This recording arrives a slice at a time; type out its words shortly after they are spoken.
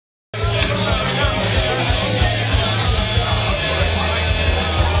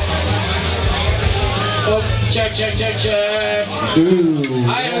check. Ooh,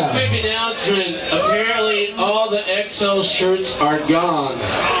 I have a quick announcement. Apparently, all the XL shirts are gone.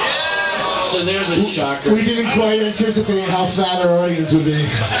 So there's a shocker. We didn't quite anticipate how fat our audience would be.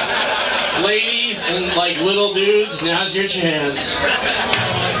 Ladies and like little dudes, now's your chance.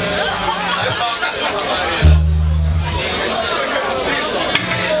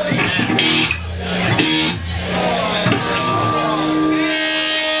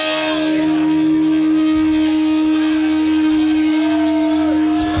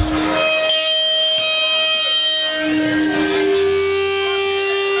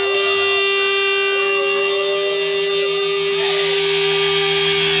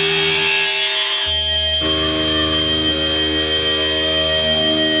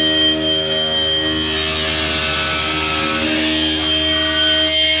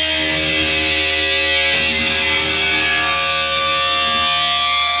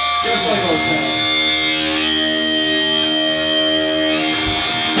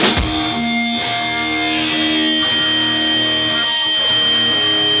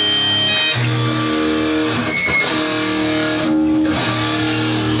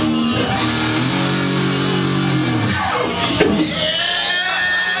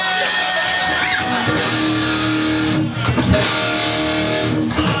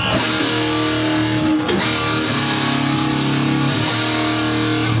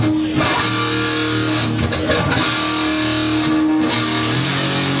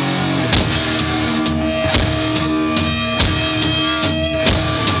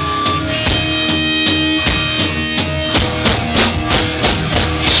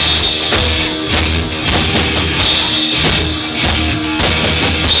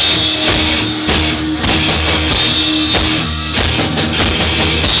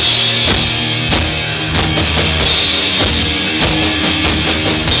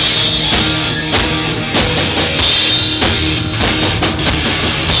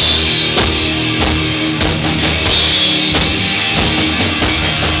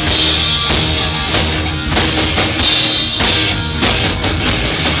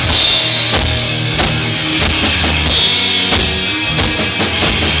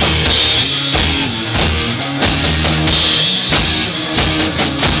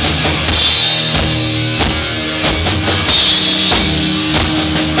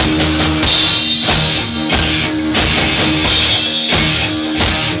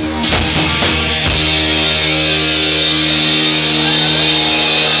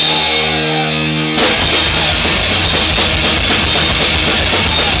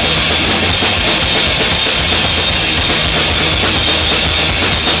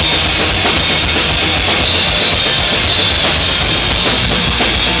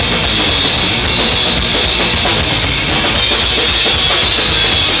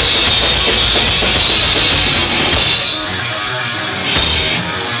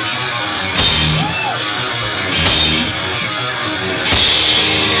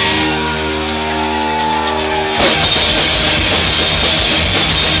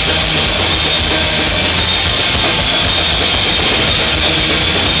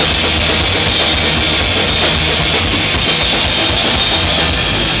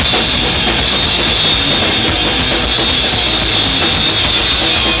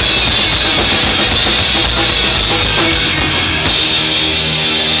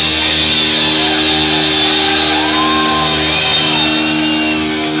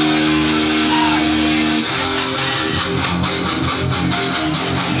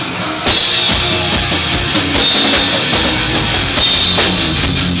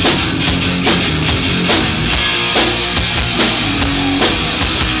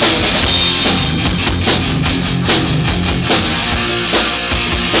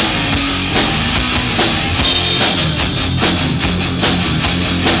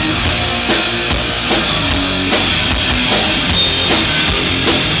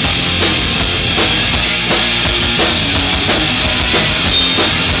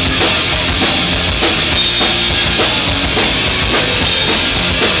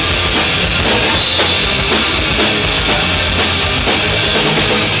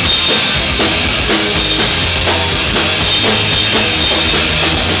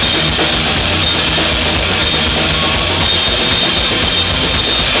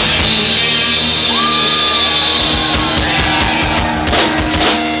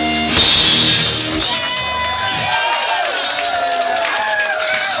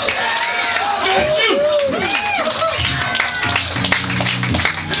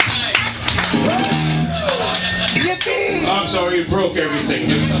 sorry you broke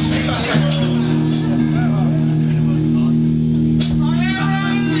everything.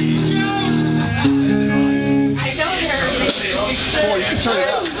 I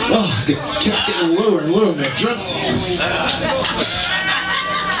Oh, kept getting lower and lower in that drum set.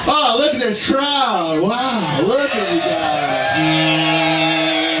 Oh, look at this crowd. Wow, look at you guys.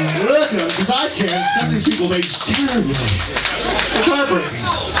 Look at them, because I can't. Some of these people age terribly. It's heartbreaking.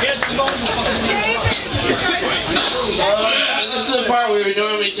 This is the part where we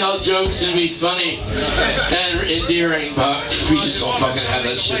normally tell jokes and be funny and endearing, but we just don't fucking have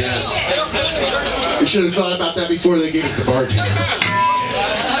that shit in us. We should have thought about that before they gave us the bartender.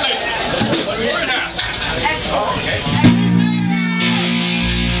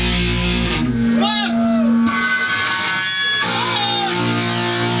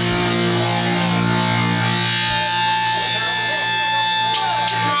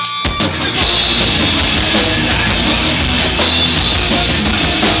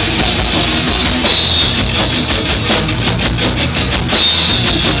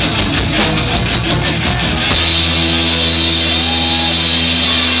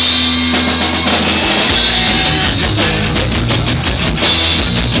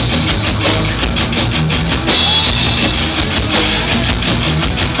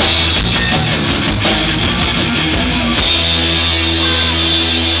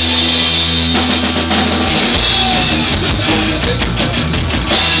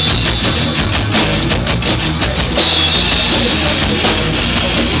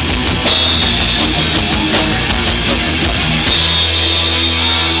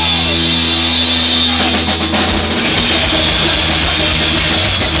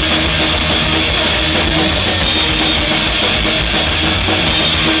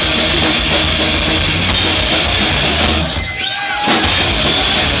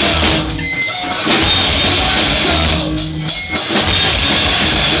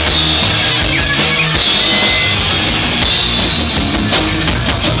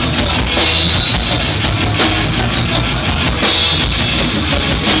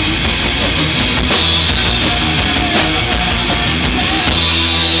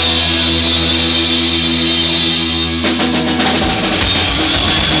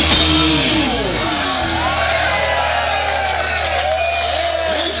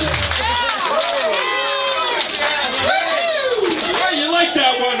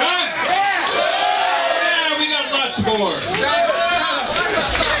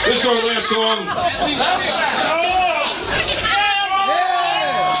 This is our last song.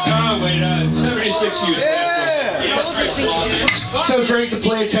 Oh, wait, 76 years. So great to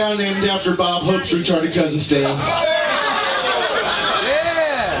play a town named after Bob Hope's retarded cousin Stan.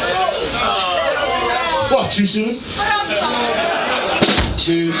 What, too soon?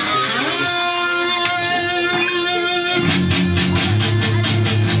 Too soon.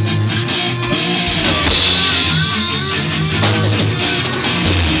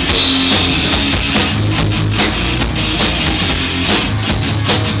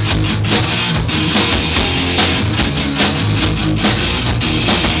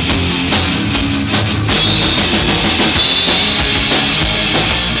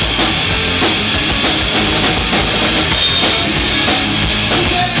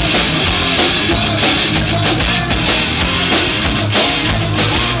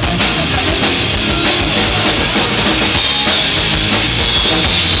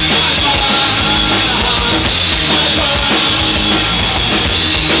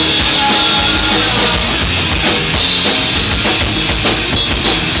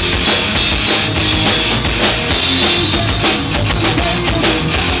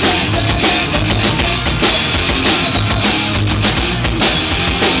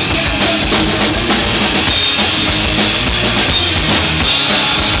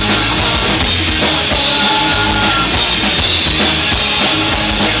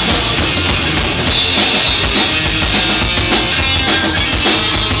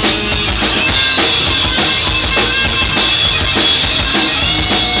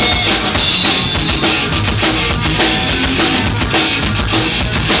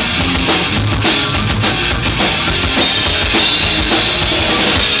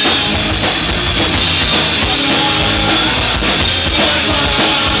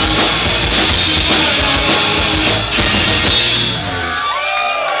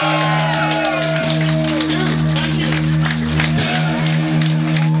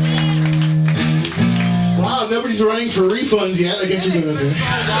 Nobody's running for refunds yet. I guess you're doing okay.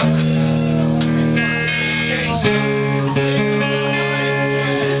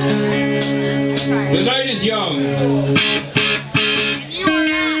 The night is young.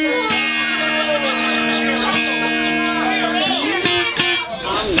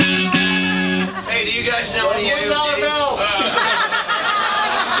 Hey, do you guys know any A.O.D?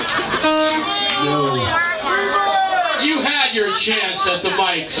 You had your better chance at the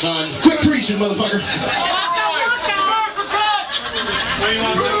mic, son. Quit preaching, motherfucker.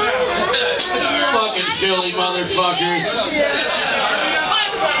 Fucking Philly motherfuckers.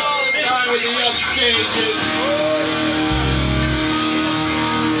 Time with the upstages.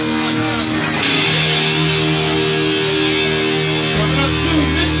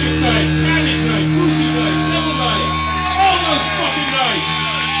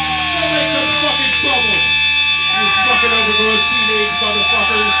 Overgrown teenage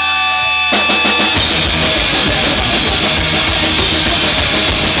motherfuckers.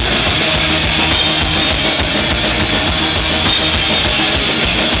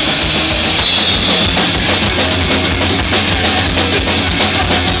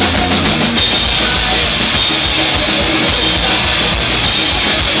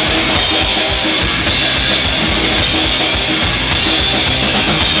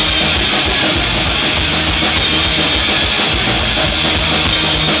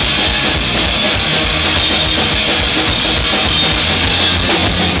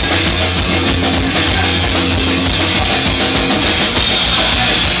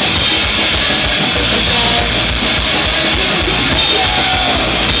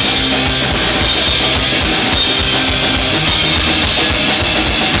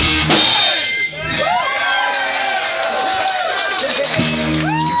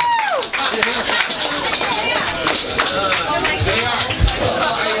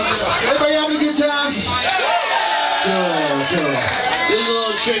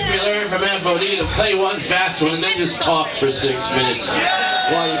 Trick we learned from F.O.D to play one fast one and then just talk for 6 minutes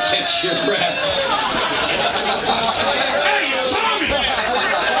while you catch your breath. Hey,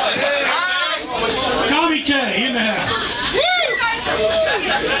 Tommy K in the house.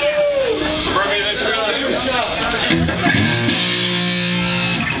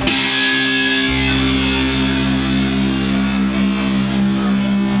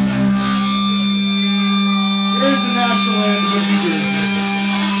 Here's the national anthem of New Jersey.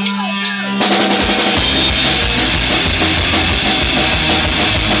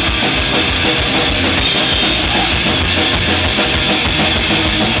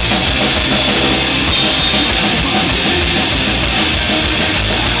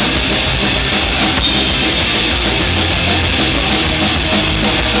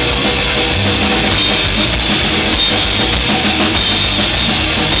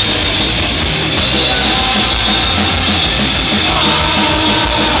 Ah!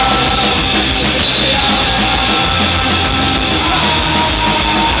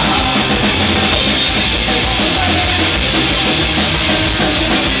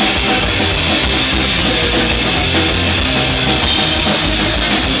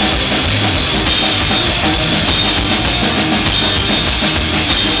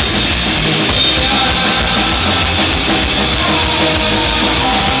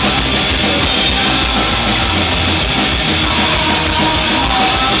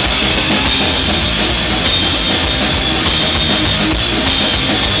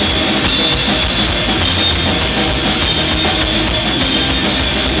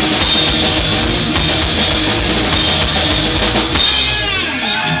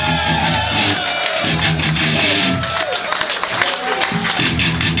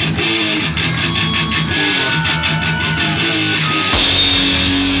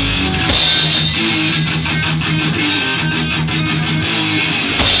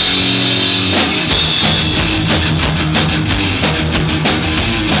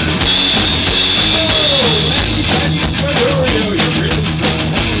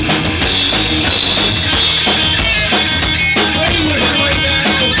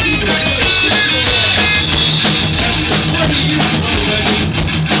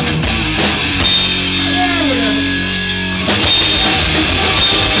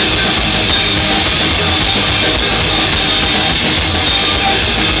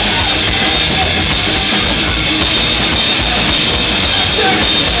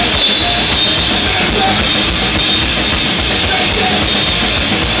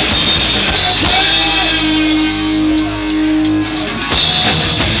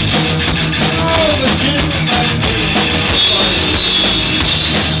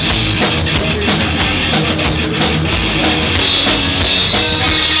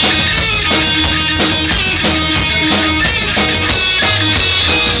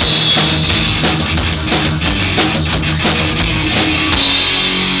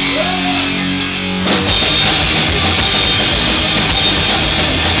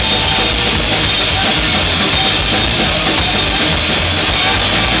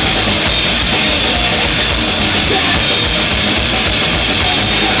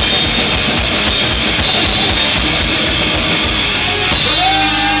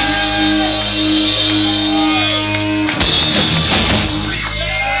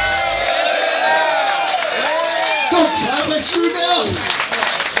 screwed up.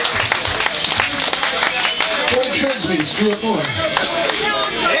 Don't encourage me to screw up more.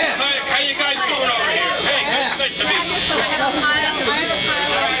 Yeah. How you guys doing over here? Hey, nice to meet you.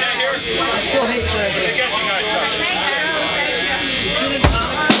 Okay, here. Still hate Let me get you guys something.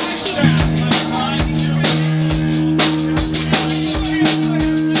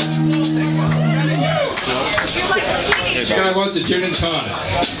 This guy wants a gin and tonic.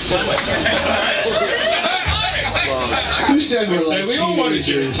 Who said we're like We all want a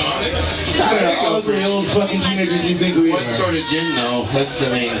gin and teenagers? tonic. Ugly old fucking teenagers you think we What are. sort of gin, though? That's the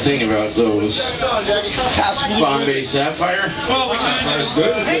main thing about those. Bombay Sapphire? That's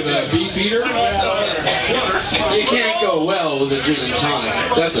good. With a beef eater. You can't go well with a gin and tonic.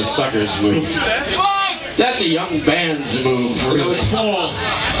 That's a sucker's move. That's a young band's move, really. It's fall.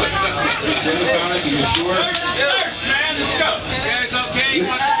 Gin and tonic, you sure? Man, let's go. You guys okay? You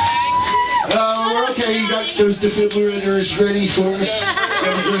want We're okay. You got those defibrillators ready for us?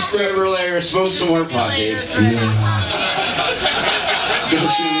 Defibrillator, smoke some more pot, Dave. Yeah. Guess I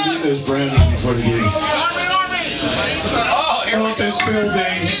should have eaten those brownies before the gig. Elephants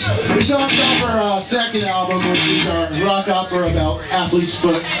buildings. This song's off our second album, which is our rock opera about athlete's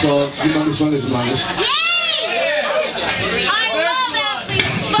foot called Humongous Fungus Among Us.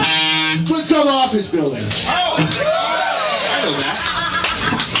 Let's go to office buildings. I know that.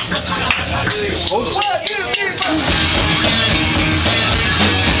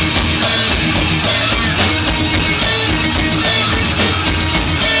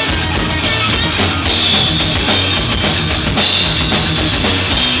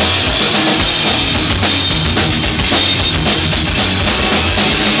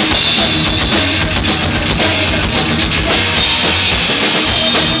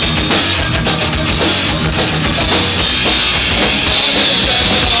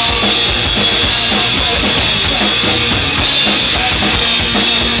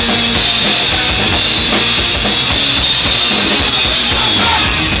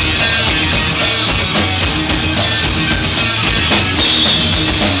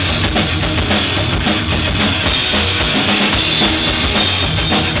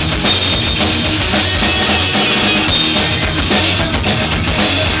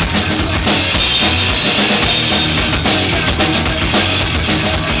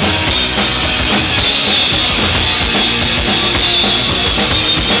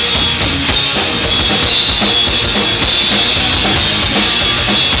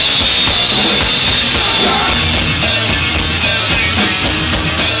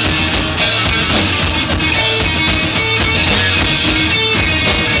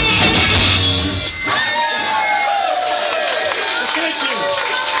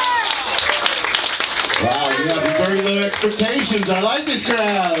 Wow, you have very low expectations. I like this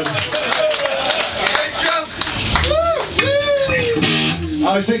crowd.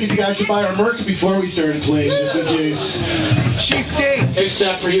 I was thinking you guys should buy our merch before we started playing, just in case. Cheap date.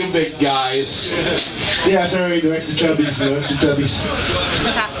 Except for you big guys. Yeah, sorry, no extra chubbies, no extra chubbies.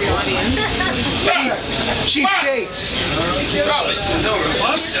 Cheap dates.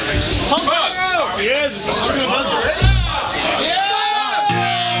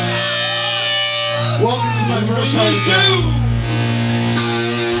 Welcome to my first party.